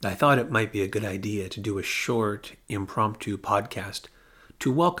I thought it might be a good idea to do a short, impromptu podcast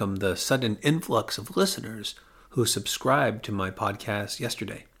to welcome the sudden influx of listeners who subscribed to my podcast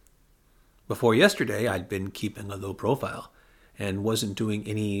yesterday. Before yesterday, I'd been keeping a low profile and wasn't doing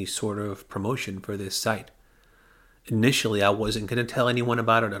any sort of promotion for this site. Initially, I wasn't going to tell anyone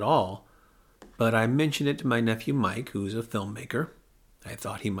about it at all, but I mentioned it to my nephew Mike, who's a filmmaker. I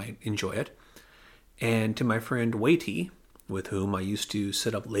thought he might enjoy it. And to my friend Waity, with whom I used to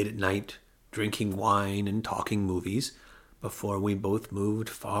sit up late at night, drinking wine and talking movies, before we both moved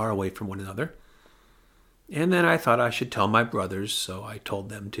far away from one another. And then I thought I should tell my brothers, so I told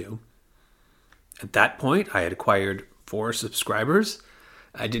them too. At that point, I had acquired 4 subscribers.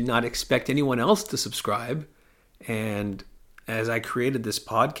 I did not expect anyone else to subscribe. And as I created this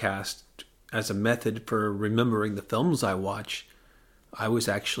podcast as a method for remembering the films I watch, I was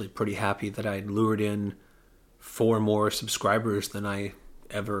actually pretty happy that I'd lured in 4 more subscribers than I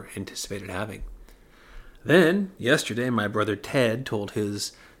ever anticipated having. Then, yesterday, my brother Ted told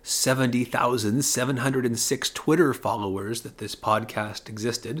his 70,706 Twitter followers that this podcast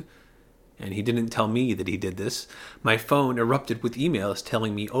existed, and he didn't tell me that he did this. My phone erupted with emails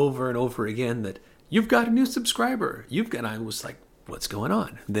telling me over and over again that, "You've got a new subscriber. And I was like, what's going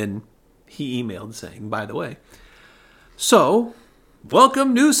on? Then he emailed saying, by the way. So,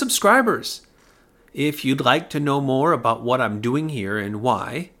 welcome new subscribers. If you'd like to know more about what I'm doing here and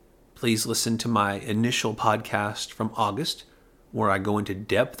why, please listen to my initial podcast from August, where I go into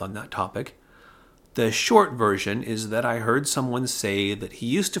depth on that topic. The short version is that I heard someone say that he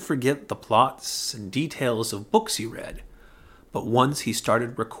used to forget the plots and details of books he read, but once he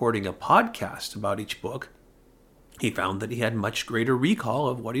started recording a podcast about each book, he found that he had much greater recall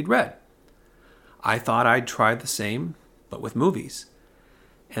of what he'd read. I thought I'd try the same, but with movies.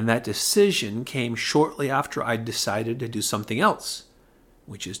 And that decision came shortly after I decided to do something else,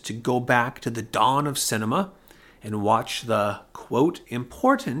 which is to go back to the dawn of cinema and watch the, quote,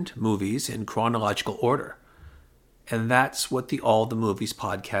 important movies in chronological order. And that's what the All the Movies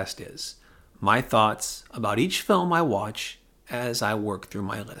podcast is. My thoughts about each film I watch as I work through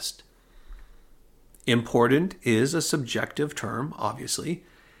my list. Important is a subjective term, obviously,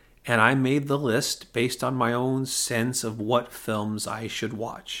 and I made the list based on my own sense of what films I should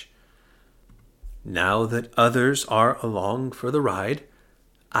watch. Now that others are along for the ride,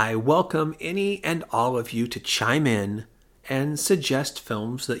 I welcome any and all of you to chime in and suggest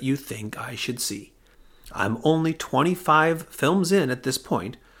films that you think I should see. I'm only 25 films in at this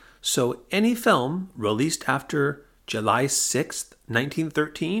point, so any film released after July 6th,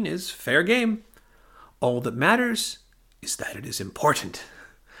 1913 is fair game. All that matters is that it is important.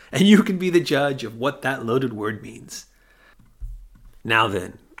 And you can be the judge of what that loaded word means. Now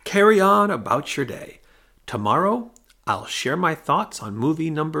then, carry on about your day. Tomorrow, I'll share my thoughts on movie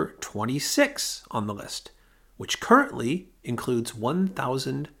number 26 on the list, which currently includes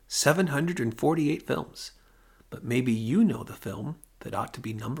 1,748 films. But maybe you know the film that ought to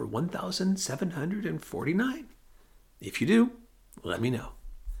be number 1,749. If you do, let me know.